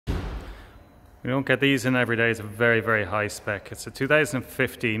We don't get these in every day. It's a very, very high spec. It's a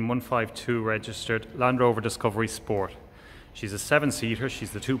 2015 152 registered Land Rover Discovery Sport. She's a 7-seater. She's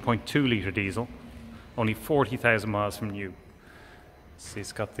the 2.2 litre diesel. Only 40,000 miles from new. See,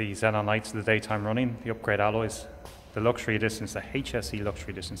 it's got the xenon lights, the daytime running, the upgrade alloys, the luxury edition, the HSE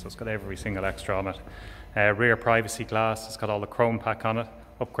luxury edition, so it's got every single extra on it. Rear privacy glass. It's got all the chrome pack on it.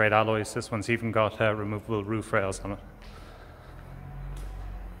 Upgrade alloys. This one's even got removable roof rails on it.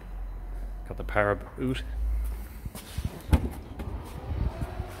 Got the power boot.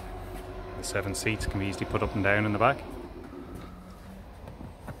 The 7 seats can be easily put up and down in the back.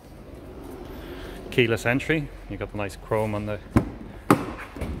 Keyless entry. You've got the nice chrome on the,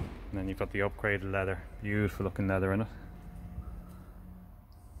 and then you've got the upgraded leather. Beautiful looking leather in it.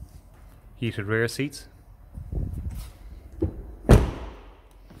 Heated rear seats.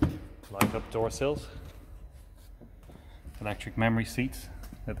 Light up door sills. Electric memory seats.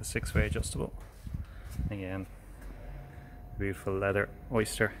 At the 6-way adjustable. Again, beautiful leather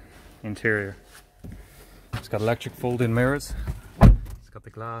oyster interior. It's got electric fold-in mirrors. It's got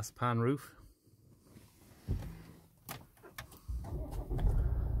the glass pan roof.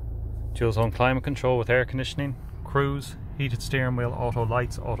 Dual zone climate control with air conditioning, cruise, heated steering wheel, auto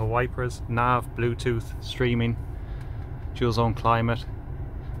lights, auto wipers, nav, Bluetooth, streaming, dual zone climate.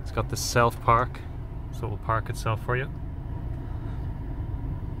 It's got the self park, so it will park itself for you.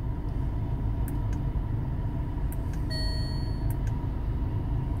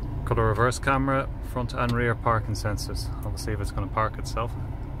 Got a reverse camera, front and rear parking sensors. Obviously if it's going to park itself.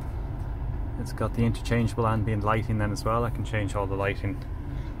 It's got the interchangeable ambient lighting then as well. I can change all the lighting,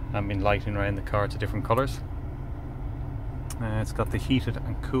 ambient lighting around the car to different colours. It's got the heated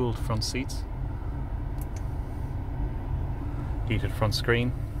and cooled front seats. Heated front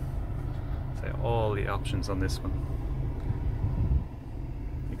screen. So all the options on this one.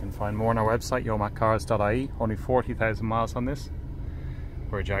 You can find more on our website, yomacars.ie. Only 40,000 miles on this.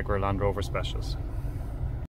 We're a Jaguar Land Rover specialist.